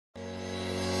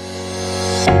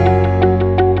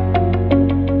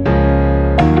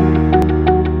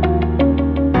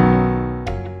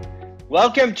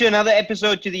Welcome to another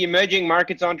episode to the Emerging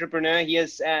Markets Entrepreneur.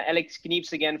 Here's Alex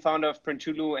Knieps again, founder of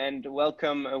Printulu, and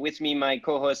welcome with me my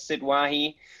co-host Sid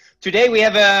Wahi. Today we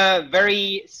have a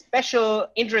very special,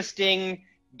 interesting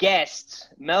guest,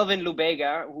 Melvyn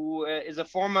Lubega, who is a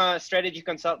former strategy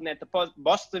consultant at the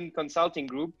Boston Consulting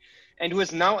Group and who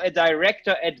is now a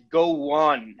director at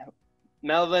Go1.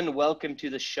 Melvyn, welcome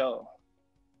to the show.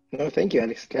 No, thank you,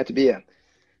 Alex. Glad to be here.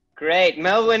 Great.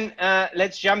 Melvyn,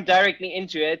 let's jump directly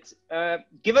into it.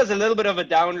 Give us a little bit of a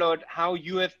download how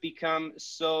you have become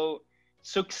so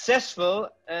successful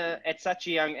at such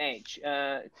a young age.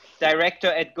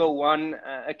 Director at Go1,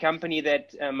 a company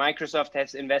that Microsoft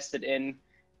has invested in.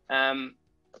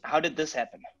 How did this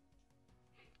happen?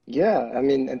 Yeah, I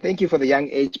mean, and thank you for the young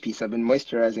age piece. I've been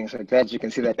moisturizing, so glad you can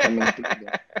see that coming through.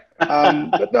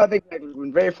 But no, I think I've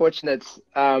been very fortunate.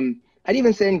 I'd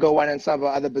even say in Go1 and some of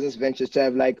our other business ventures to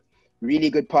have like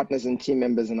really good partners and team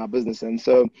members in our business. And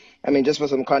so, I mean, just for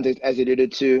some context, as you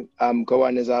alluded to,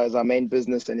 Go1 is our main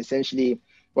business. And essentially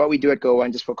what we do at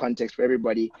Go1, just for context for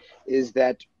everybody, is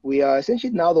that we are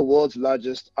essentially now the world's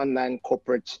largest online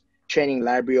corporate training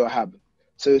library or hub.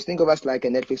 So think of us like a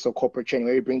Netflix or corporate training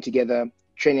where we bring together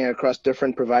training across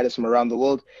different providers from around the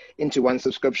world into one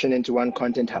subscription, into one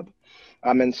content hub.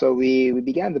 And so we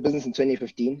began the business in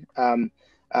 2015. That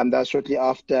was shortly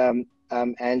after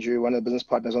Andrew, one of the business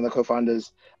partners, one of the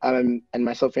co-founders, and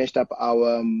myself finished up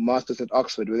our master's at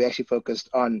Oxford, where we actually focused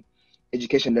on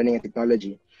education, learning, and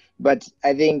technology. But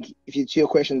I think, to your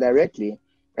question directly,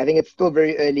 I think it's still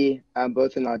very early,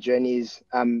 both in our journeys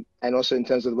and also in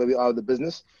terms of where we are with the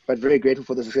business, but very grateful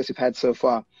for the success we've had so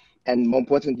far. And more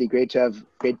importantly, great to have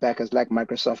great backers like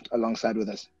Microsoft alongside with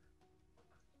us.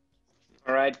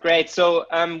 All right, great. So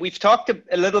we've talked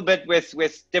a little bit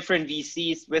with different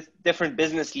VCs, with different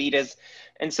business leaders,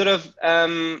 and sort of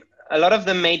a lot of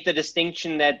them made the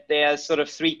distinction that there are sort of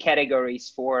three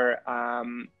categories for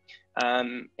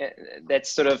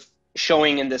that's sort of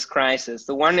showing in this crisis.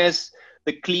 The one is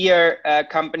the clear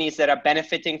companies that are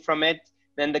benefiting from it,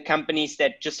 then the companies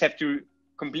that just have to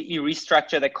completely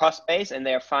restructure their cost base and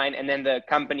they're fine, and then the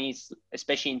companies,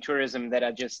 especially in tourism, that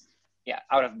are just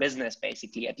out of business,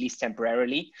 basically, at least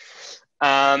temporarily.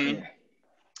 Go1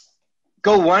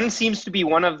 seems to be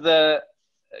one of the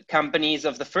companies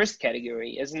of the first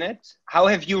category, isn't it? How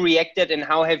have you reacted and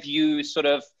how have you sort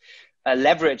of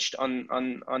leveraged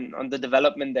on the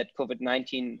development that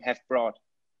COVID-19 have brought?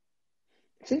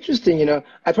 It's interesting,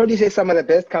 I'd probably say some of the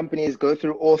best companies go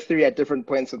through all three at different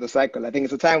points of the cycle. I think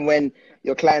it's a time when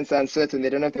your clients are uncertain, they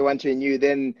don't know if they want to renew,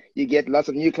 then you get lots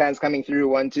of new clients coming through who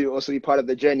want to also be part of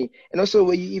the journey. And also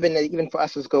where you even for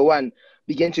us as Go1,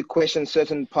 begin to question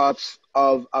certain parts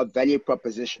of our value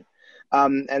proposition.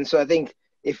 And so I think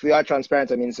if we are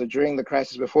transparent, so during the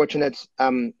crisis, we're fortunate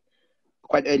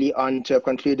quite early on to have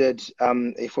concluded a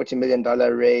 $40 million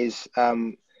raise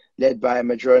led by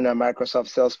Madrona,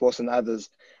 Microsoft, Salesforce, and others.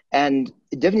 And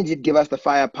it definitely did give us the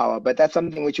firepower, but that's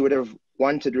something which you would have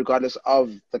wanted regardless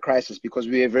of the crisis because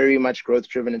we are very much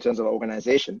growth-driven in terms of our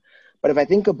organization. But if I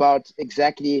think about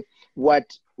exactly what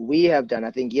we have done, I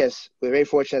think, yes, we're very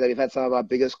fortunate that we've had some of our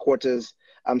biggest quarters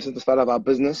since the start of our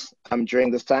business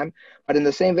during this time. But in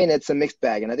the same vein, it's a mixed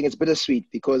bag. And I think it's bittersweet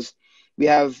because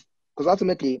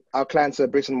ultimately our clients are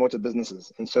bricks and mortar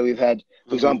businesses. And so we've had,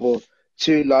 for example,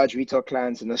 2 large retail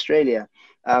clients in Australia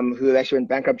who have actually went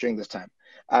bankrupt during this time.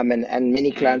 And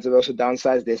many clients have also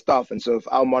downsized their staff. And so if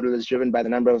our model is driven by the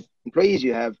number of employees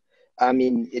you have,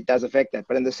 it does affect that.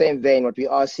 But in the same vein, what we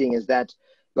are seeing is that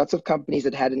lots of companies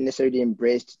that hadn't necessarily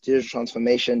embraced digital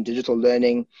transformation, digital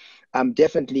learning,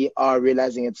 definitely are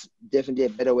realizing it's definitely a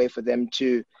better way for them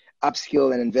to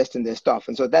upskill and invest in their staff.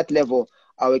 And so at that level,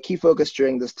 our key focus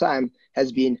during this time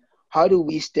has been how do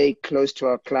we stay close to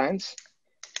our clients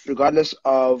regardless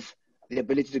of the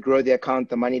ability to grow their account,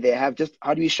 the money they have, just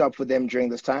how do we shop for them during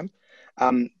this time?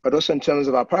 But also in terms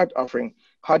of our product offering,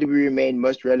 how do we remain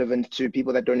most relevant to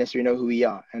people that don't necessarily know who we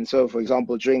are? And so, for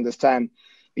example, during this time,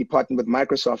 we partnered with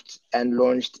Microsoft and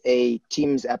launched a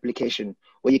Teams application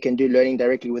where you can do learning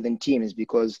directly within Teams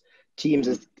because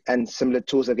Teams and similar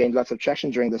tools have gained lots of traction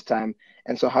during this time.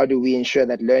 And so how do we ensure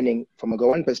that learning from a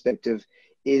Go1 perspective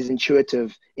is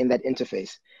intuitive in that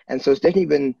interface? And so it's definitely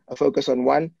been a focus on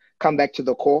one, come back to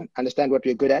the core, understand what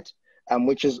we're good at,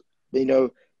 which is,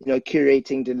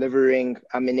 curating, delivering,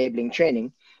 enabling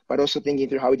training, but also thinking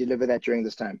through how we deliver that during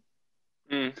this time.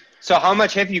 So how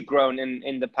much have you grown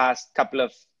in the past couple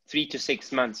of 3 to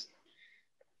 6 months?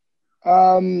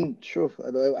 Sure. I'm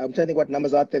trying to think what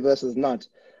numbers out there versus not.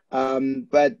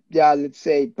 But yeah, let's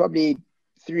say probably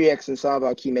 3x in some of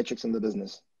our key metrics in the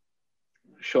business.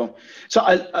 Sure. So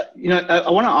I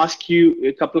want to ask you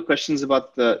a couple of questions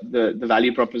about the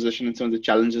value proposition and some of the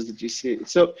challenges that you see.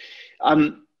 So,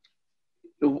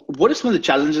 what are some of the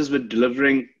challenges with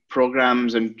delivering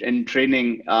programs and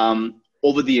training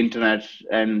over the internet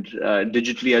and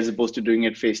digitally as opposed to doing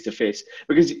it face to face?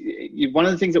 Because one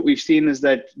of the things that we've seen is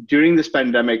that during this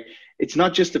pandemic, it's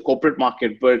not just the corporate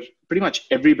market, but pretty much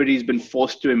everybody's been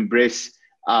forced to embrace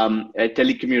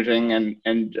telecommuting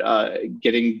and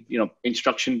getting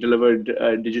instruction delivered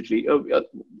digitally.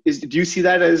 Do you see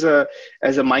that as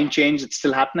a mind change that's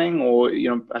still happening, or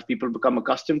have people become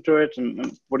accustomed to it?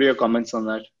 And what are your comments on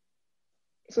that?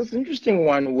 So it's an interesting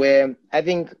one where I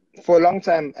think for a long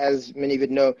time, as many of you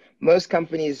know, most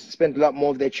companies spent a lot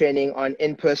more of their training on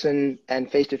in-person and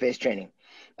face-to-face training.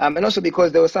 And also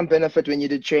because there was some benefit when you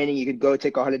did training, you could go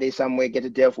take a holiday somewhere, get a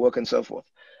day off work and so forth.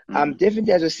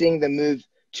 Definitely as we're seeing the move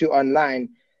to online,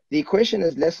 the question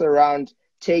is less around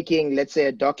taking, let's say,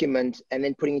 a document and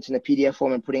then putting it in a PDF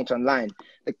form and putting it online.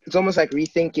 It's almost like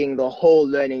rethinking the whole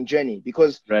learning journey,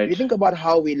 because if you think about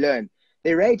how we learn,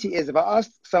 the reality is if I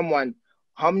ask someone,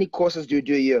 how many courses do you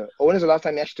do a year? Or when was the last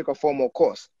time you actually took a formal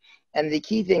course? And the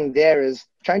key thing there is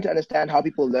trying to understand how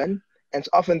people learn. And it's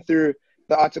often through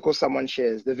the article someone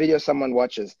shares, the video someone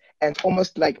watches. And it's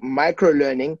almost like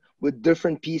micro-learning with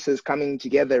different pieces coming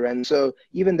together. And so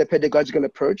even the pedagogical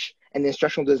approach and the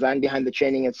instructional design behind the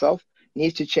training itself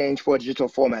needs to change for a digital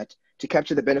format to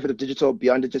capture the benefit of digital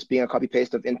beyond it just being a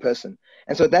copy-paste of in-person.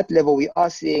 And so at that level, we are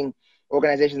seeing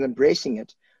organizations embracing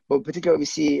it. But particularly what we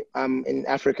see in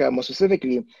Africa more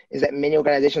specifically is that many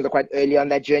organizations are quite early on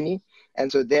that journey.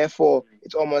 And so therefore,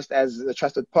 it's almost as a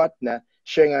trusted partner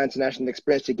sharing our international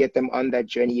experience to get them on that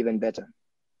journey even better.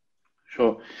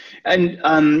 Sure.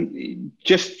 And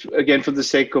just again, for the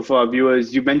sake of our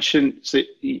viewers, you mentioned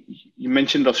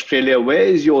Australia. Where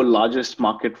is your largest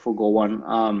market for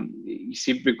Go1? You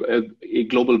seem to be a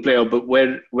global player, but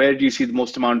where do you see the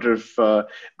most amount of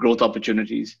growth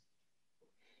opportunities?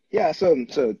 Yeah, so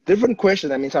different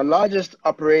question. I mean, so our largest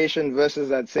operation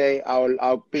versus, I'd say,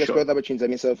 our biggest growth opportunities. I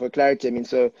mean, so for clarity, I mean,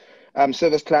 so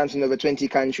service clients in over 20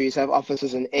 countries, have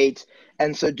offices in 8,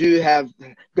 and so do have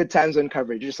good time zone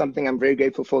coverage, which is something I'm very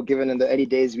grateful for, given in the early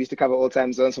days we used to cover all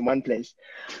time zones from one place.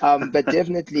 But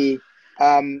definitely,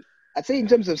 I'd say in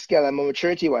terms of scale and more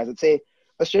maturity-wise, I'd say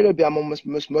Australia would be our most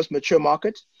mature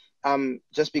market.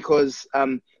 Just because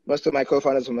most of my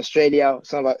co-founders from Australia,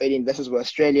 some of our early investors were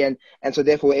Australian, and so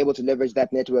therefore we're able to leverage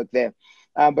that network there.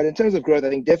 But in terms of growth, I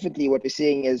think definitely what we're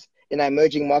seeing is in our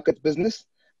emerging markets business,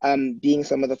 being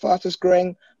some of the fastest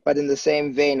growing, but in the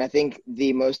same vein, I think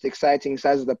the most exciting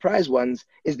size of the prize ones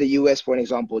is the US, for an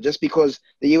example, just because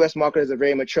the US market is a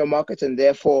very mature market, and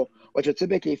therefore what you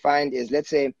typically find is, let's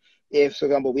say, if, for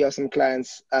example, we have some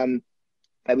clients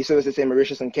we service, let's say,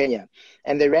 Mauritius and Kenya.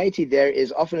 And the reality there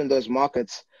is often in those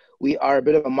markets, we are a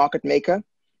bit of a market maker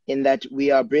in that we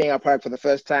are bringing our product for the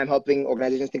first time, helping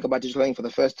organizations think about digital learning for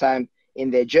the first time in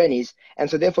their journeys. And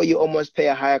so therefore, you almost pay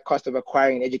a higher cost of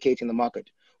acquiring and educating the market.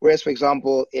 Whereas, for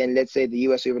example, in, let's say, the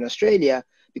US or even Australia,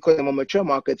 because they're more mature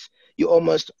markets, you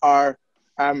almost are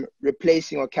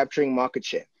replacing or capturing market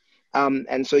share.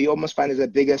 And so you almost find there's a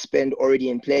bigger spend already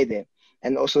in play there,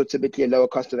 and also typically a lower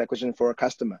cost of acquisition for a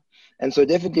customer. And so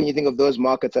definitely when you think of those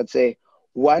markets, I'd say,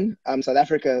 one, South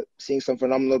Africa seeing some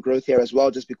phenomenal growth here as well,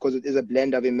 just because it is a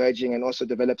blend of emerging and also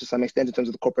developed to some extent in terms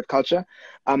of the corporate culture.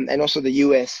 And also the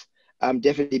US,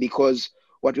 definitely because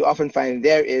what we often find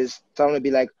there is someone will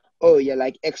be like, oh, you're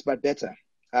like X, but better.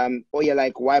 Or you're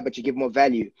like Y, but you give more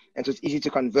value. And so it's easy to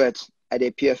convert at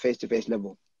a pure face-to-face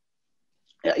level.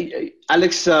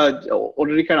 Alex,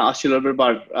 already kind of asked you a little bit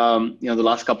about the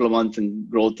last couple of months and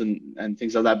growth and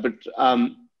things like that. But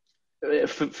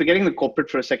forgetting the corporate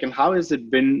for a second, how has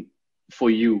it been for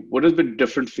you? What has been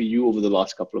different for you over the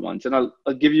last couple of months? And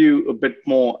I'll give you a bit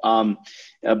more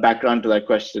background to that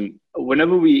question.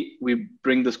 Whenever we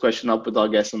bring this question up with our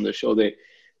guests on the show, they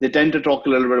tend to talk a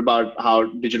little bit about how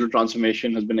digital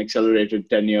transformation has been accelerated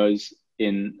 10 years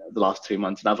in the last 3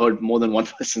 months. And I've heard more than one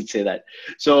person say that.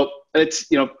 So let's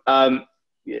try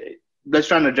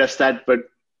and address that, but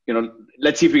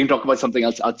let's see if we can talk about something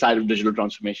else outside of digital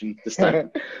transformation this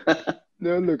time.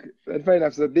 No, look, fair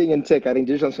enough. So being in tech, I think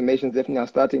digital transformation is definitely our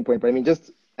starting point. But I mean, just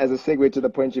as a segue to the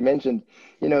point you mentioned,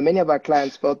 many of our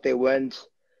clients felt there was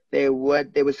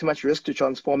too much risk to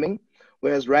transforming,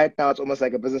 whereas right now it's almost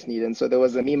like a business need. And so there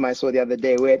was a meme I saw the other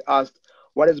day where it asked,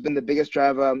 what has been the biggest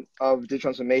driver of digital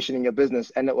transformation in your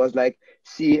business? And it was like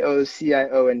CEO,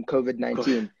 CIO, and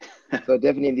COVID-19. So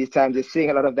definitely in these times, you're seeing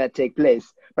a lot of that take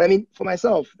place. But I mean, for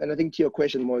myself, and I think to your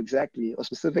question more exactly or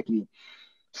specifically,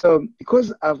 so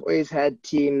because I've always had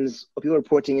teams or people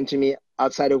reporting into me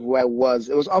outside of where I was.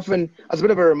 It was often, I was a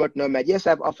bit of a remote nomad. Yes,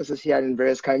 I have offices here in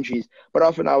various countries, but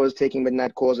often I was taking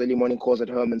midnight calls, early morning calls at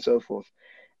home and so forth.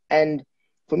 And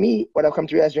for me, what I've come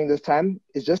to realize during this time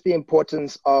is just the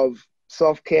importance of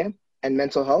self-care and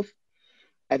mental health.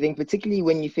 I think particularly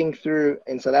when you think through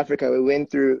in South Africa, we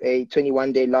went through a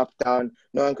 21-day lockdown.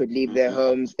 No one could leave their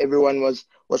homes. Everyone was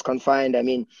confined. I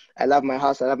mean, I love my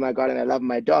house, I love my garden, I love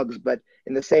my dogs. But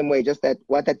in the same way, just that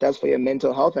what that does for your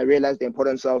mental health, I realized the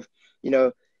importance of,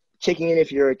 checking in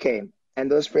if you're okay.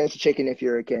 And those friends to check in if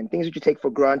you're okay. And things that you take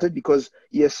for granted because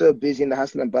you're so busy in the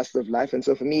hustle and bustle of life. And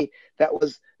so for me, that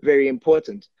was very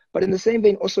important. But in the same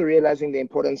vein, also realizing the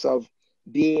importance of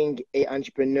being an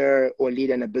entrepreneur or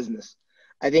leader in a business.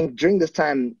 I think during this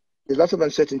time, there's lots of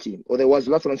uncertainty, or there was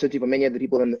lots of uncertainty for many of the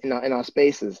people in our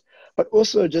spaces, but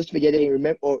also just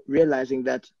forgetting or realizing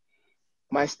that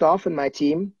my staff and my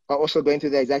team are also going through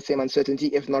the exact same uncertainty,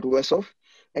 if not worse off.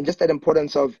 And just that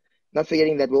importance of not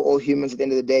forgetting that we're all humans at the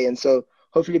end of the day. And so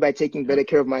hopefully by taking better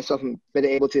care of myself, I'm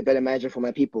better manage for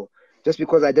my people. Just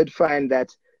because I did find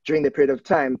that during the period of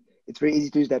time, it's very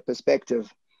easy to lose that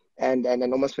perspective. And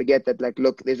almost forget that, like,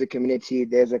 look, there's a community,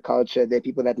 there's a culture, there are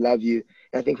people that love you.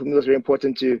 And I think for me it was very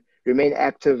important to remain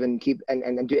active and keep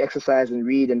and do exercise and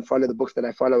read and follow the books that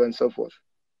I follow and so forth.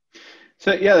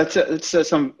 So yeah, that's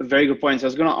some very good points. I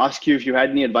was going to ask you if you had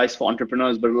any advice for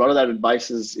entrepreneurs, but a lot of that advice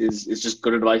is just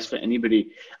good advice for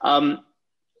anybody. Let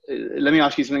me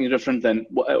ask you something different then.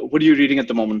 What are you reading at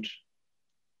the moment?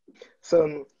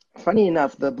 So funny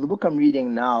enough, the book I'm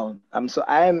reading now, so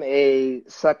I am a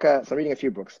sucker. So I'm reading a few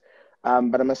books,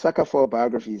 but I'm a sucker for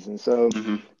biographies, and so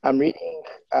I'm reading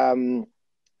The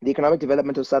Economic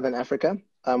Development of Southern Africa,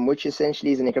 which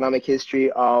essentially is an economic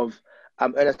history of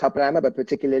Ernest Oppenheimer, but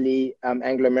particularly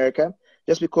Anglo-America,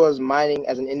 just because mining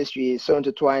as an industry is so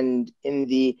intertwined in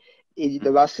the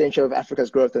last century of Africa's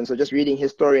growth. And so just reading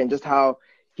his story and just how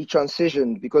he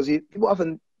transitioned, because people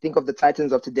often think of the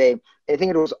titans of today, I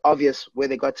think it was obvious where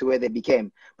they got to where they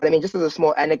became. But I mean, just as a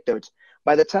small anecdote,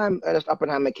 by the time Ernest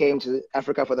Oppenheimer came to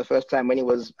Africa for the first time when he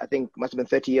was, I think, must have been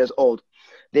 30 years old,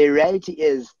 the reality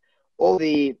is all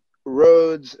the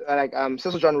roads, like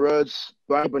Cecil John Rhodes,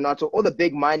 Barney Bonato, all the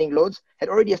big mining lords had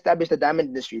already established the diamond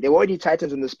industry. They were already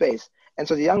titans in the space. And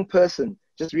so the young person,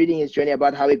 just reading his journey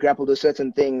about how he grappled with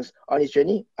certain things on his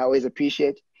journey, I always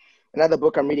appreciate. Another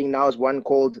book I'm reading now is one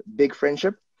called Big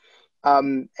Friendship.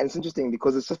 And it's interesting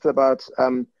because it's just about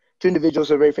two individuals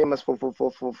who are very famous for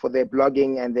their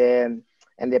blogging and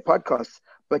their podcasts,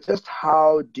 but just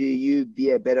how do you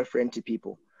be a better friend to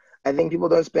people? I think people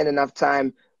don't spend enough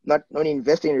time not only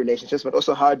investing in relationships, but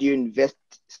also how do you invest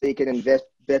so you can invest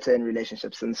better in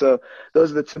relationships. And so those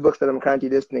are the two books that I'm currently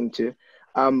listening to.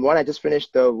 One I just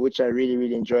finished though, which I really,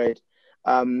 really enjoyed,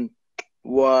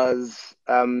 was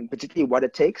particularly What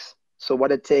It Takes. So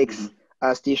What It Takes,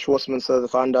 Steve Schwarzman, so the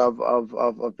founder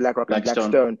of BlackRock and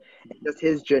Blackstone, and just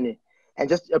his journey and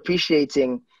just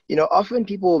appreciating, often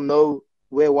people know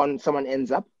where someone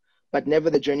ends up, but never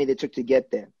the journey they took to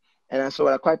get there. And so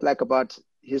what I quite like about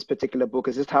his particular book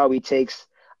is just how he takes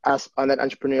us on that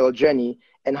entrepreneurial journey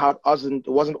and how it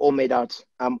wasn't all made out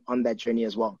on that journey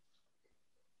as well.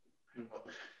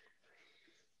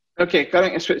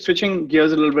 Okay, switching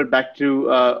gears a little bit back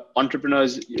to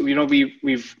entrepreneurs.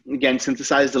 We've again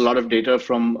synthesized a lot of data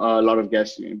from a lot of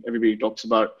guests. Everybody talks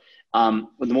about the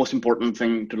most important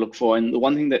thing to look for, and the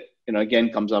one thing that again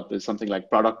comes up is something like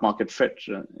product market fit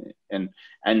and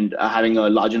having a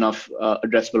large enough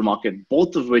addressable market,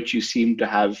 both of which you seem to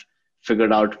have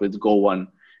figured out with Go1.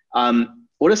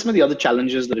 What are some of the other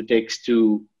challenges that it takes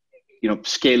to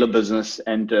scale a business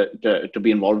and to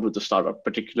be involved with the startup,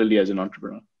 particularly as an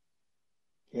entrepreneur?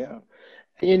 Yeah.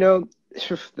 The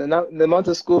amount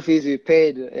of school fees we've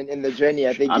paid in the journey,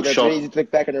 I think it's very easy to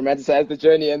look back and romanticize the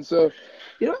journey. And so,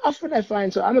 often I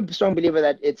find, so I'm a strong believer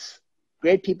that it's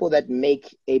great people that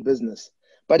make a business.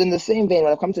 But in the same vein,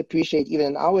 what I've come to appreciate even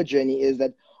in our journey is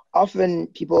that often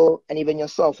people, and even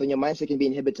yourself and your mindset, can be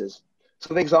inhibitors.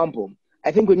 So for example,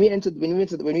 I think when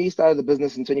we started the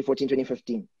business in 2014,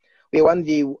 2015, we won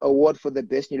the award for the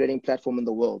best new learning platform in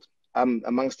the world,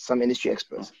 amongst some industry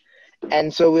experts.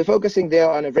 And so we're focusing there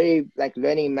on a very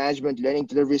learning management, learning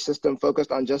delivery system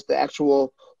focused on just the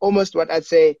actual, almost what I'd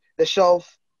say, my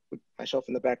shelf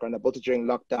in the background. I built it during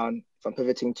lockdown. If I'm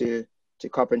pivoting to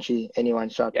carpentry, anyone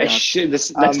shout me out. Shit,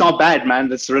 that's not bad, man.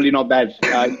 That's really not bad.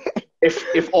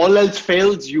 If all else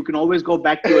fails, you can always go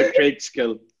back to a trade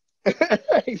skill.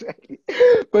 Exactly.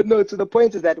 But no, so the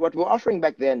point is that what we're offering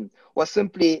back then was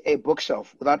simply a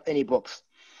bookshelf without any books.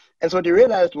 And so what we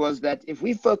realized was that if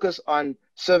we focus on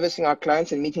servicing our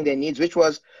clients and meeting their needs, which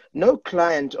was no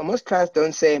client, or most clients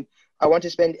don't say, I want to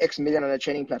spend X million on a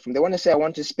training platform. They want to say, I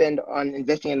want to spend on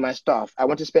investing in my staff. I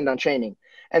want to spend on training.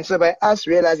 And so by us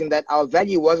realizing that our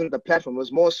value wasn't the platform, it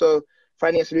was more so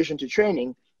finding a solution to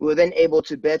training, we were then able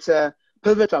to better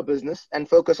pivot our business and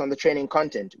focus on the training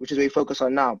content, which is where we focus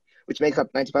on now, which makes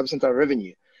up 95% of our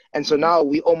revenue. And so now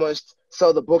we almost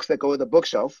sell the books that go with the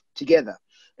bookshelf together.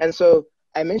 And so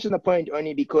I mentioned the point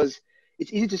only because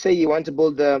it's easy to say you want to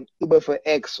build the Uber for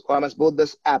X, or I must build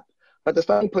this app. But the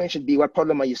starting point should be, what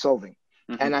problem are you solving?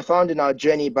 And I found in our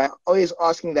journey, by always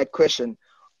asking that question,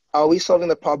 are we solving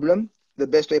the problem the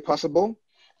best way possible,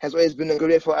 has always been a good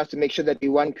way for us to make sure that we,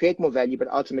 one, create more value, but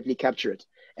ultimately capture it.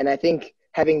 And I think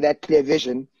having that clear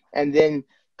vision and then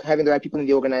having the right people in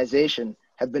the organization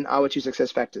have been our 2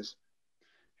 success factors.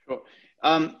 Sure.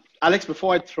 Alex,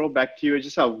 before I throw back to you, I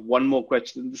just have one more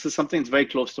question. This is something that's very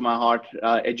close to my heart,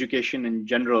 education in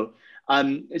general.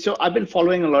 So I've been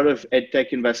following a lot of edtech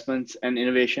investments and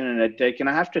innovation in edtech, and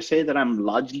I have to say that I'm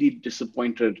largely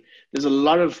disappointed. There's a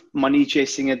lot of money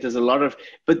chasing it. There's a lot of,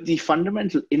 but the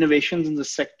fundamental innovations in the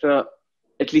sector,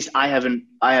 at least I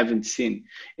haven't seen.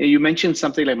 You mentioned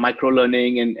something like micro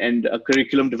learning and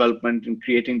curriculum development and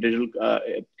creating digital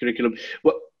curriculum.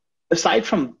 Well, aside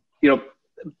from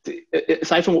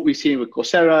what we've seen with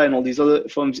Coursera and all these other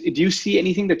firms, do you see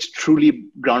anything that's truly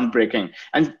groundbreaking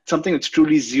and something that's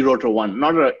truly 0 to 1,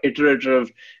 not an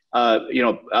iterative,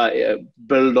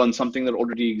 build on something that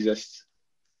already exists?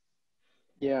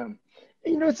 Yeah.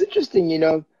 It's interesting,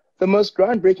 the most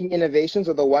groundbreaking innovations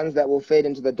are the ones that will fade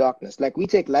into the darkness. Like, we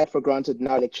take light for granted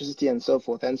now, electricity and so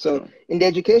forth. And so in the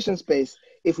education space,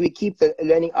 if we keep the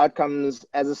learning outcomes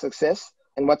as a success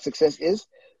and what success is,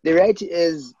 the reality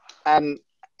is, and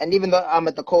even though I'm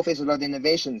at the core phase of a lot of the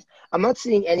innovations, I'm not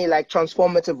seeing any like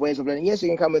transformative ways of learning. Yes, you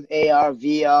can come with AR,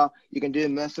 VR, you can do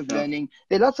immersive learning.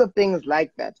 There are lots of things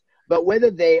like that. But whether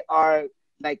they are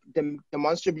like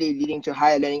demonstrably leading to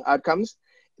higher learning outcomes,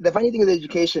 the funny thing with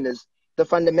education is the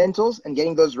fundamentals and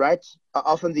getting those right are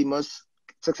often the most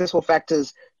successful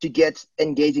factors to get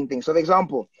engaging things. So for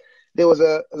example, there was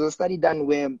a study done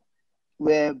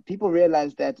where people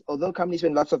realized that although companies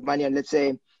spend lots of money on, let's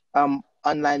say,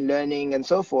 online learning and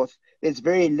so forth, there's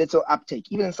very little uptake,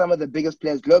 even in some of the biggest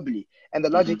players globally. And the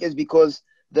logic is because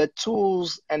the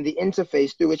tools and the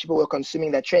interface through which people were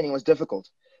consuming that training was difficult.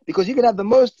 Because you could have the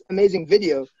most amazing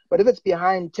video, but if it's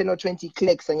behind 10 or 20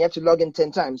 clicks and you have to log in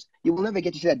 10 times, you will never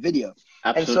get to see that video.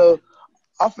 Absolutely. And so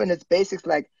often it's basics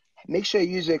like, make sure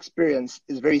user experience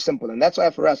is very simple. And that's why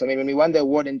for us, I mean, when we won the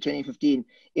award in 2015,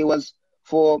 it was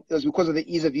because of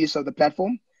the ease of use of the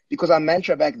platform, because our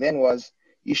mantra back then was,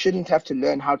 you shouldn't have to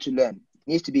learn how to learn.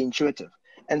 It needs to be intuitive.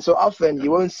 And so often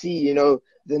you won't see, the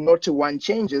 0 to 1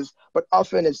 changes, but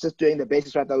often it's just doing the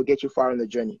basics right that will get you far on the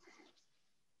journey.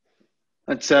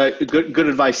 That's good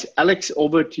advice. Alex,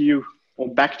 over to you,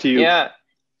 or back to you. Yeah,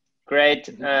 great.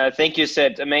 Thank you,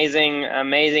 Sid.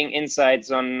 Amazing insights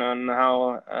on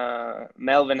how,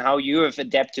 Melvyn, how you have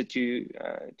adapted to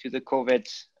the COVID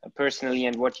personally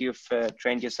and what you've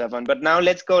trained yourself on. But now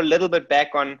let's go a little bit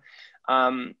back on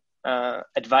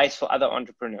advice for other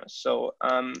entrepreneurs. So,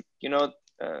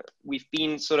 we've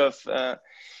been sort of,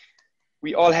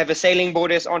 we all have a sailing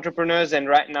boat as entrepreneurs, and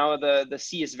right now the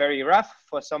sea is very rough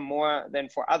for some more than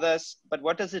for others. But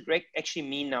what does it actually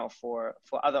mean now for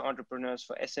other entrepreneurs,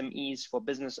 for SMEs, for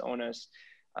business owners,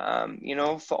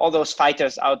 for all those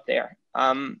fighters out there?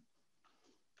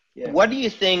 What do you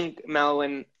think,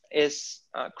 Melvyn, is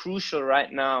crucial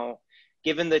right now,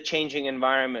 given the changing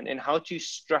environment, and how to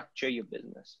structure your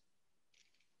business?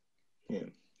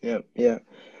 Yeah.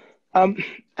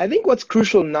 I think what's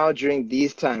crucial now during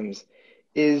these times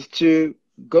is to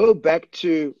go back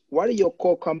to what are your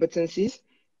core competencies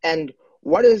and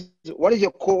what is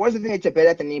your core, what's the thing that you're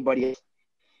better than anybody else?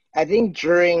 I think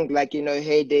during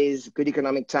heydays, good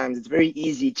economic times, it's very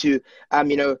easy to,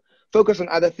 focus on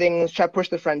other things, try to push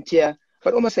the frontier,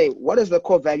 but almost say, what is the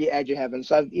core value add you have? And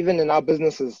so even in our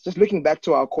businesses, just looking back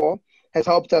to our core has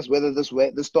helped us weather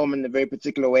the storm in a very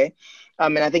particular way.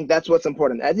 And I think that's what's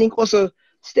important. I think also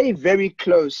stay very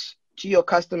close to your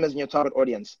customers and your target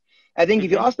audience. I think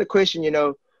if you ask the question,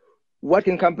 what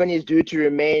can companies do to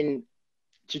remain,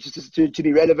 to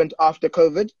be relevant after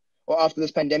COVID or after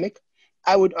this pandemic?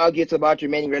 I would argue it's about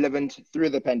remaining relevant through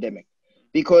the pandemic,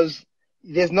 because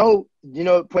there's no,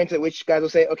 point at which guys will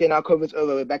say, okay, now COVID's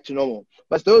over, we're back to normal.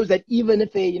 But those that even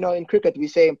if they, in cricket, we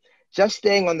say just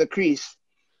staying on the crease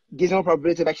gives no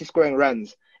probability of actually scoring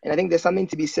runs. And I think there's something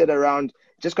to be said around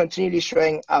just continually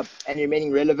showing up and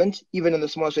remaining relevant, even in the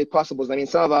smallest way possible. I mean,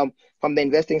 from the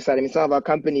investing side, some of our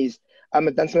companies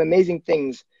have done some amazing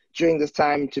things during this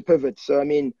time to pivot. So,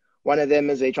 one of them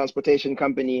is a transportation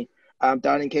company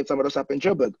down in Cape Town, but also up in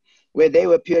Joburg, where they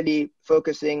were purely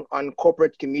focusing on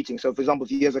corporate commuting. So, for example,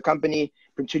 if you as a company,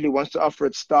 Printulu wants to offer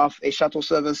its staff a shuttle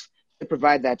service, to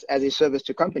provide that as a service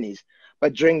to companies.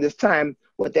 But during this time,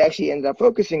 what they actually ended up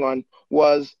focusing on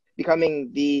was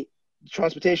becoming the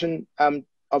transportation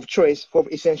of choice for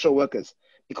essential workers,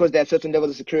 because they had certain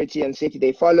levels of security and safety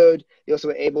they followed. They also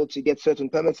were able to get certain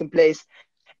permits in place,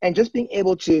 and just being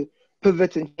able to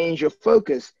pivot and change your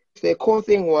focus. Their core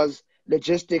thing was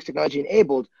logistics, technology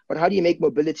enabled, but how do you make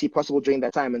mobility possible during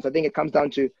that time? And so I think it comes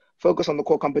down to focus on the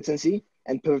core competency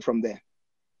and pivot from there.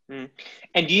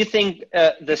 And do you think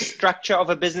the structure of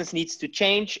a business needs to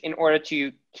change in order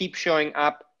to keep showing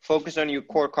up, focus on your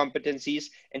core competencies,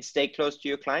 and stay close to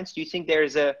your clients? Do you think there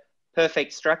is a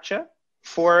perfect structure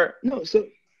for? No, so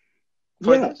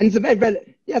yeah, and it's a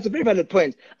very valid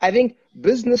point. I think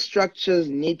business structures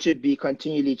need to be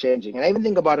continually changing, and I even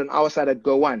think about on our side at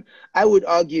Go1. I would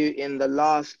argue in the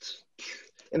last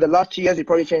 2 years we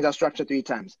probably changed our structure 3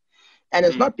 times, and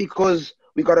it's not because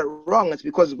we got it wrong. It's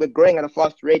because we're growing at a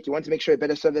fast rate. We want to make sure we're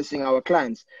better servicing our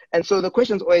clients. And so the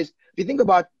question is always, if you think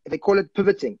about, they call it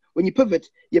pivoting. When you pivot,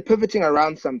 you're pivoting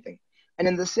around something. And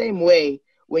in the same way,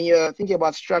 when you're thinking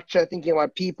about structure, thinking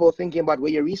about people, thinking about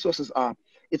where your resources are,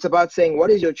 it's about saying, what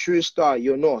is your true star,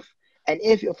 your north? And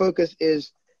if your focus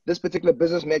is this particular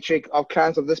business metric of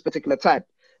clients of this particular type,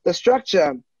 the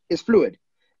structure is fluid.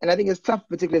 And I think it's tough,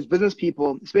 particularly as business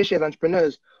people, especially as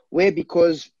entrepreneurs, where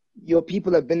because your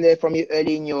people have been there from you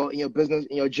early in your business,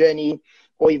 in your journey,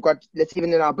 or you've got, let's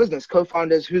even in our business,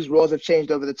 co-founders whose roles have changed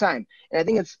over the time. And I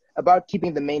think it's about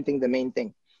keeping the main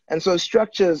thing. And so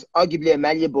structures arguably are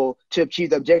malleable to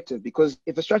achieve the objective, because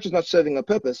if a structure is not serving a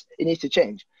purpose, it needs to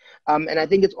change. And I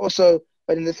think it's also,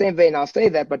 but in the same vein, I'll say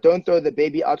that, but don't throw the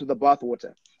baby out with the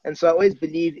bathwater. And so I always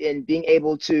believe in being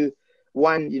able to,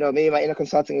 one, maybe my inner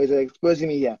consulting is exposing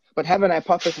me here, but have an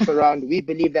hypothesis around, we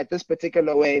believe that this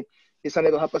particular way is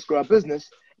something that will help us grow our business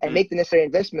and make the necessary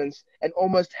investments, and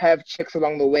almost have checks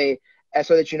along the way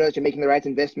so that you know that you're making the right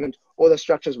investment or the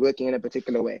structure is working in a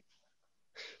particular way.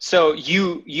 So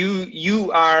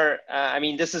you are, I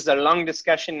mean, this is a long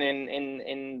discussion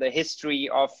in the history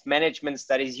of management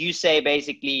studies. You say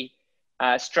basically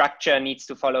structure needs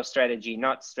to follow strategy,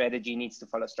 not strategy needs to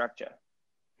follow structure.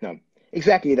 No,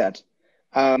 exactly that.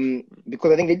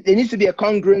 Because I think there needs to be a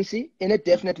congruency in it,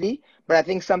 definitely, but I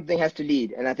think something has to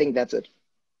lead, and I think that's it.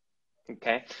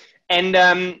 Okay. And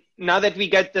now that we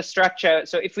get the structure,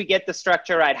 so if we get the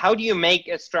structure right, how do you make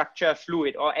a structure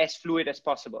fluid, or as fluid as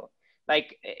possible?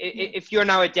 Like if you're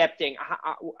now adapting,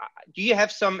 do you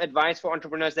have some advice for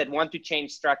entrepreneurs that want to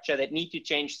change structure, that need to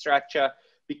change structure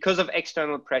because of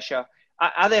external pressure?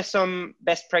 Are there some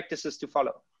best practices to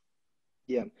follow?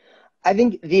 Yeah. I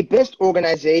think the best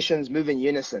organizations move in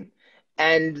unison.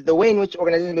 And the way in which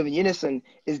organizations move in unison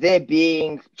is there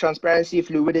being transparency,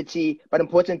 fluidity, but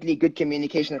importantly, good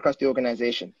communication across the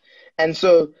organization. And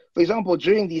so, for example,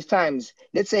 during these times,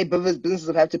 let's say businesses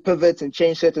have had to pivot and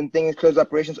change certain things, close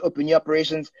operations, open new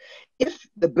operations. If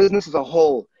the business as a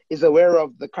whole is aware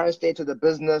of the current state of the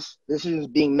business, decisions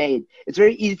being made, it's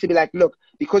very easy to be like, look,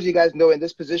 because you guys know in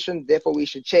this position, therefore we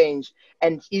should change.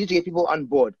 And it's easy to get people on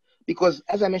board. Because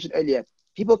as I mentioned earlier,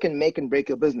 people can make and break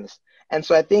your business. And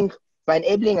so I think by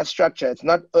enabling a structure, it's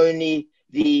not only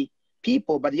the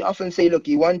people, but you often say, look,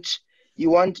 you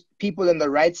want people in the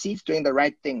right seats doing the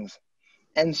right things.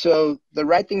 And so the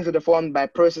right things are defined by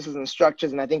processes and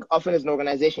structures. And I think often as an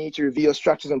organization, you need to review your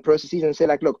structures and processes and say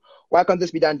like, look, why can't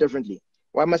this be done differently?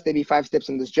 Why must there be 5 steps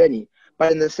in this journey?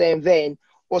 But in the same vein,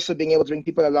 also being able to bring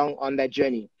people along on that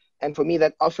journey. And for me,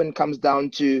 that often comes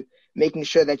down to making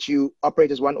sure that you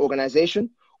operate as one organization,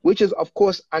 which is, of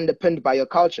course, underpinned by your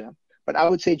culture. But I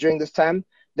would say during this time,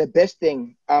 the best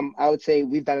thing I would say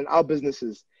we've done in our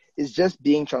businesses is just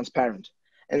being transparent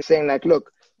and saying like,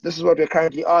 look, this is what we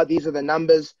currently are. These are the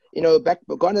numbers. Back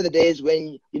gone are the days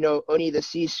when, only the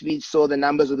C-suite saw the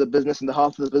numbers of the business and the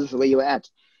half of the business where you were at.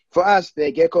 For us,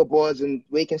 the Gecko boards, and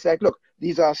we can say, like, look,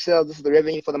 these are our sales. This is the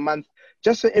revenue for the month,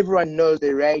 just so everyone knows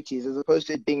the realities, as opposed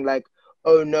to it being like,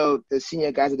 oh no, the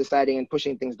senior guys are deciding and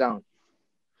pushing things down.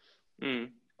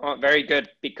 Oh, very good,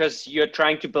 because you're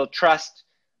trying to build trust,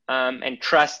 and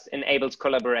trust enables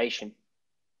collaboration.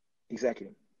 Exactly.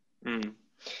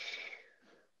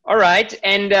 All right,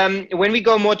 and when we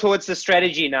go more towards the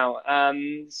strategy now,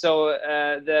 so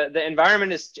the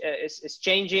environment is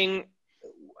changing.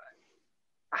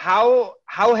 How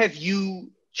have you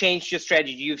changed your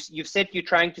strategy? You've said you're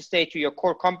trying to stay to your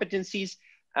core competencies,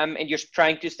 and you're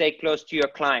trying to stay close to your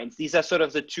clients. These are sort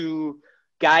of the 2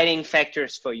 guiding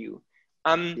factors for you.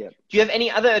 Do you have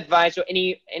any other advice or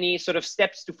any sort of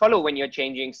steps to follow when you're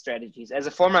changing strategies? As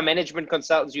a former management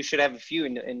consultant, you should have a few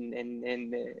in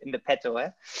the petto, eh?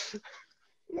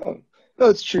 No,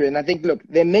 it's true. And I think, look,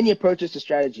 there are many approaches to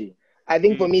strategy. I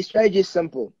think for me, strategy is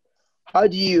simple. How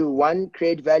do you, one,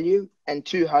 create value, and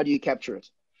two, how do you capture it?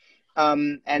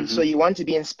 And so you want to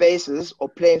be in spaces or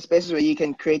play in spaces where you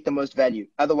can create the most value.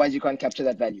 Otherwise, you can't capture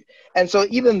that value. And so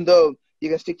even though you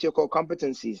can stick to your core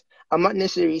competencies, I'm not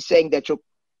necessarily saying that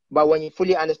but when you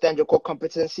fully understand your core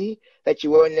competency, that you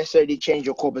won't necessarily change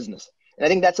your core business. And I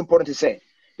think that's important to say,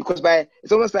 because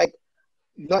it's almost like,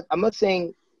 I'm not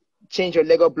saying change your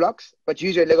Lego blocks, but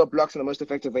use your Lego blocks in the most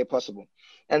effective way possible.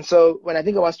 And so when I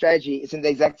think about strategy, it's in the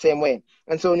exact same way.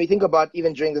 And so when we think about,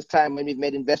 even during this time when we've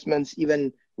made investments,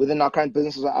 even within our current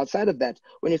businesses or outside of that,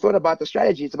 when you thought about the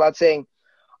strategy, it's about saying,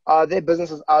 are there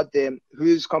businesses out there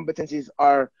whose competencies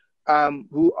are,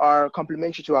 who are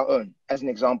complementary to our own, as an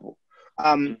example?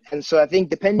 And so I think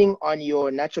depending on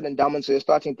your natural endowments or your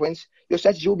starting points, your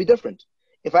strategy will be different.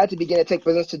 If I had to begin a tech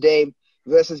business today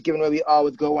versus given where we are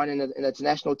with Go1 in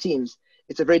international teams,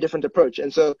 it's a very different approach.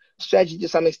 And so strategy to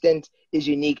some extent is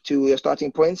unique to your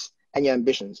starting points and your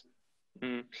ambitions.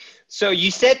 So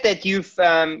you said that you've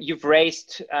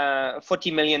raised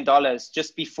 $40 million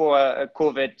just before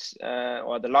COVID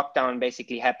or the lockdown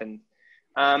basically happened.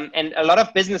 And a lot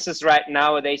of businesses right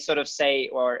now, they sort of say,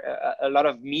 or a lot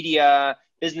of media,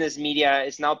 business media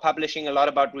is now publishing a lot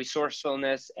about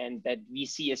resourcefulness and that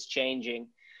VC is changing.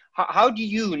 How do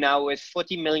you now, with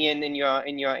 40 million in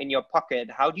your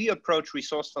pocket, how do you approach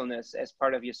resourcefulness as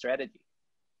part of your strategy?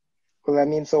 Well, I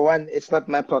mean, so one, it's not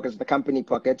my pocket, it's the company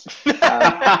pocket.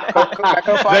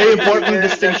 Very important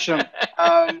distinction.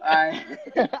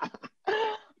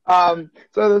 So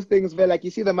those things where, like,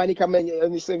 you see the money coming in,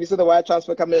 and you see the wire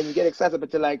transfer coming in, you get excited,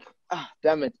 but you're like,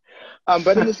 damn it.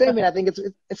 But in the same way, I think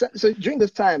it's so during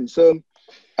this time. So,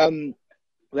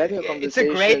 we're having a conversation. It's a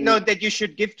great note that you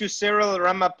should give to Cyril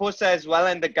Ramaphosa as well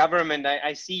and the government.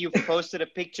 I see you've posted a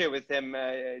picture with him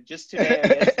just today or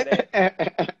yesterday.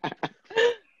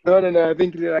 No. I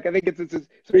think it's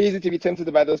very easy to be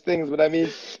tempted by those things. But I mean,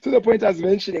 to the point I was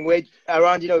mentioning, where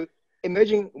around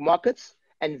emerging markets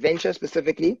and venture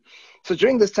specifically. So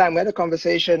during this time, we had a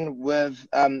conversation with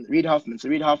Reid Hoffman. So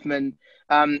Reid Hoffman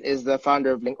is the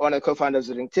founder of one of the co-founders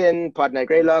of LinkedIn, partner at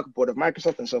Greylock, board of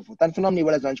Microsoft, and so forth. And phenomenally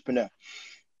well as an entrepreneur.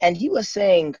 And he was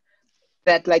saying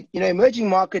that, like, emerging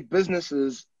market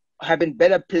businesses have been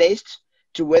better placed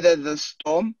to weather the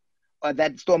storm, or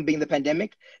that storm being the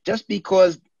pandemic, just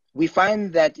because we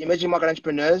find that emerging market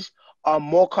entrepreneurs are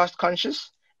more cost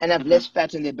conscious and have less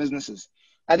fat in their businesses.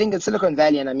 I think in Silicon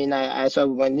Valley, and I mean, I saw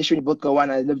when initially built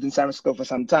Go1, I lived in San Francisco for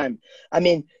some time. I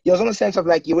mean, there was almost a sense of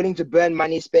like you're willing to burn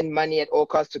money, spend money at all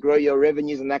costs to grow your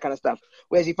revenues and that kind of stuff.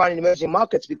 Whereas you find in emerging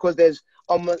markets, because there's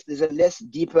a less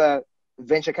deeper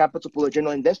venture capital pool or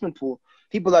general investment pool,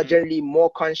 people are generally more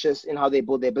conscious in how they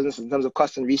build their businesses in terms of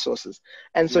costs and resources.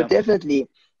 And so definitely,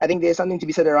 I think there's something to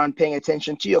be said around paying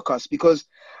attention to your costs, because,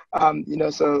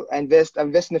 so I invest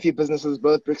in a few businesses,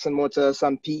 both bricks and mortar,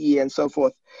 some PE and so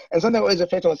forth. And something I always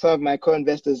reflect on with some of my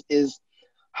co-investors is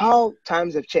how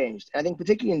times have changed. I think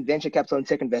particularly in venture capital and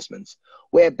tech investments,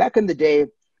 where back in the day,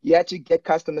 you had to get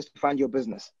customers to fund your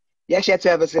business. You actually had to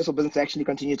have a successful business to actually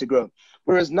continue to grow.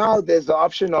 Whereas now there's the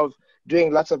option of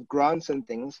doing lots of grants and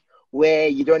things where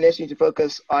you don't necessarily need to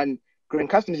focus on growing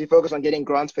customers, you focus on getting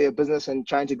grants for your business and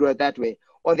trying to grow it that way.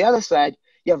 On the other side,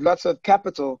 you have lots of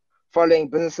capital following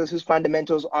businesses whose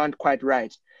fundamentals aren't quite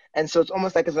right. And so it's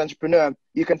almost like as an entrepreneur,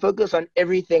 you can focus on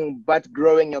everything but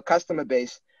growing your customer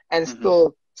base and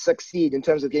still succeed in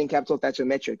terms of getting capital. That's your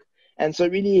metric. And so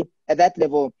really at that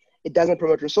level, it doesn't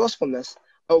promote resourcefulness.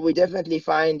 But what we definitely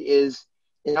find is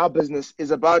in our business is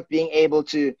about being able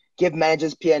to give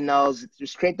managers P&Ls,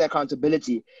 just create the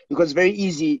accountability, because it's very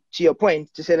easy, to your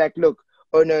point, to say like, look,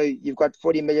 oh no, you've got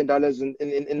 $40 million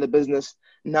in the business.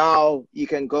 Now you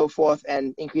can go forth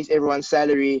and increase everyone's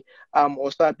salary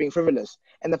or start being frivolous.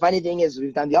 And the funny thing is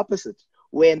we've done the opposite,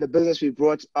 where in the business we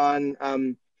brought on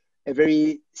a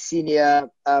very senior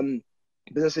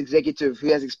business executive who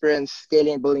has experience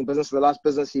scaling and building business. The last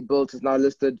business he built is now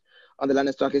listed on the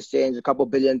London Stock Exchange, a couple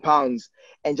 £1 billion,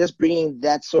 and just bringing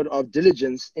that sort of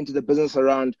diligence into the business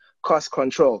around cost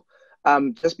control.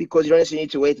 Just because you don't necessarily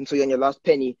need to wait until you're on your last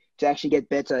penny to actually get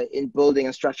better in building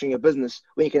and structuring your business,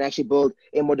 when you can actually build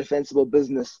a more defensible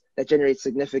business that generates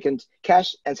significant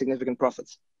cash and significant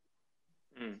profits.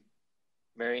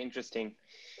 Very interesting.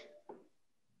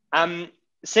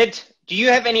 Sid, do you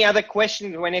have any other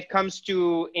questions when it comes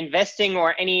to investing,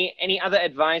 or any other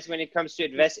advice when it comes to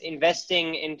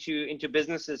investing into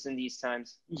businesses in these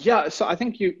times? Yeah, so I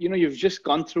think you've just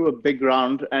gone through a big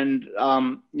round, and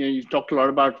you've talked a lot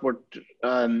about what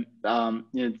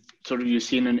sort of you've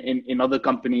seen in other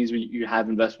companies where you have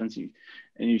investments,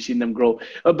 and you've seen them grow.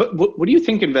 But what do you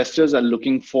think investors are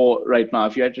looking for right now?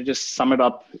 If you had to just sum it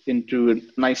up into a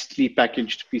nicely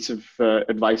packaged piece of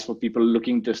advice for people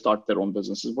looking to start their own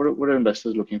businesses, what are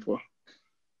investors looking for?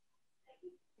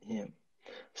 Yeah.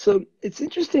 So it's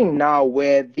interesting now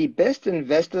where the best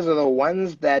investors are the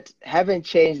ones that haven't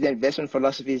changed their investment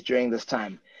philosophies during this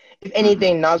time. If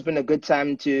anything, now's been a good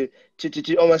time to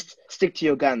almost stick to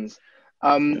your guns.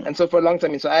 And so for a long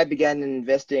time, so I began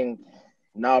investing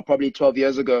now probably 12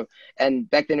 years ago. And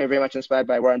back then we were very much inspired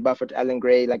by Warren Buffett, Alan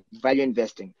Gray, like value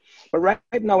investing. But right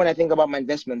now, when I think about my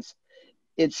investments,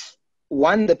 it's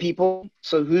one, the people.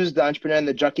 So who's the entrepreneur and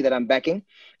the jockey that I'm backing?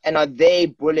 And are they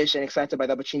bullish and excited by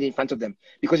the opportunity in front of them?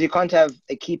 Because you can't have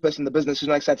a key person in the business who's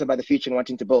not excited by the future and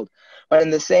wanting to build. But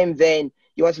in the same vein,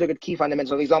 you want to look at key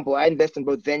fundamentals. For example, I invest in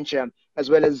both venture as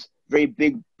well as very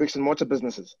big bricks and mortar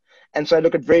businesses. And so I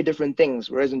look at very different things.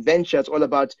 Whereas in venture, it's all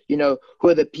about, who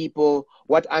are the people,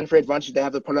 what unfair advantage they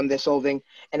have, the problem they're solving.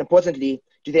 And importantly,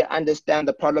 do they understand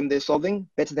the problem they're solving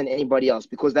better than anybody else?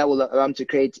 Because that will allow them to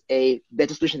create a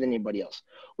better solution than anybody else.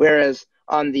 Whereas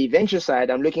on the venture side,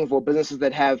 I'm looking for businesses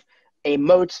that have a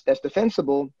moat that's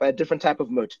defensible, but a different type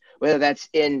of moat, whether that's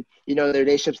in, the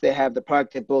relationships they have, the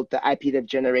product they built, the IP they've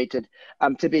generated.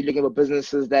 I'm typically looking for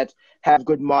businesses that have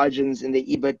good margins in the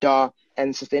EBITDA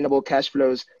and sustainable cash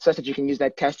flows such that you can use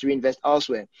that cash to reinvest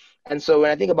elsewhere. And so when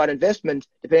I think about investment,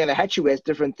 depending on the hat you wear, it's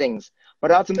different things.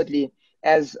 But ultimately,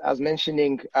 as I was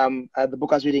mentioning, the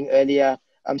book I was reading earlier,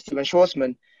 Stephen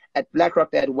Schwarzman, at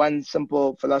BlackRock, they had one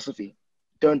simple philosophy: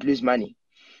 don't lose money.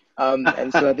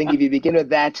 And so I think if you begin with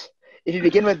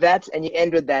that and you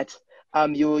end with that,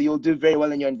 you'll do very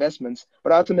well in your investments.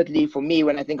 But ultimately, for me,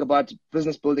 when I think about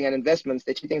business building and investments,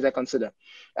 there are two things I consider.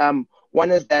 One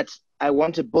is that I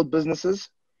want to build businesses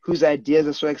whose ideas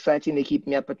are so exciting they keep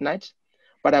me up at night,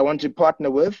 but I want to partner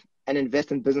with and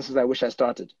invest in businesses I wish I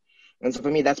started. And so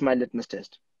for me, that's my litmus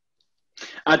test.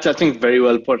 I think very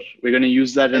well put. We're going to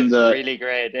use that in the really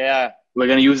great. Yeah. We're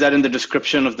going to use that in the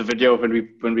description of the video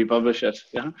when we publish it.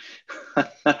 Yeah.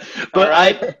 But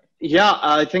I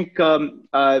think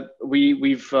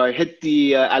we've hit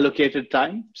the allocated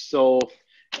time. So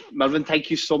Melvyn,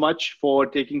 thank you so much for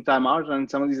taking time out, and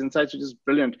some of these insights are just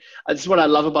brilliant. This is what I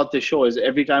love about this show: is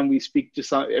every time we speak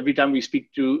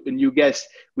to a new guest,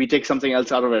 we take something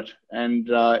else out of it, and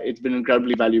it's been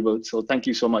incredibly valuable. So thank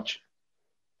you so much.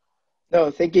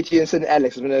 No, thank you to you and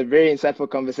Alex. It's been a very insightful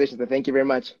conversation. So thank you very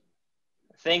much.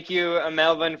 Thank you,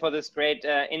 Melvyn, for this great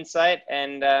insight,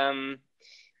 and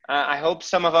I hope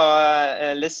some of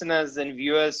our listeners and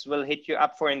viewers will hit you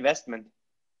up for investment.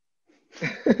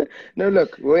 No,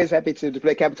 look, we're always happy to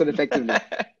deploy capital effectively.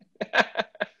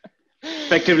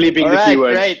 Effectively being the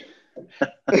keyword. Great.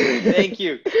 Thank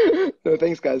you. No,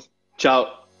 thanks, guys.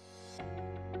 Ciao.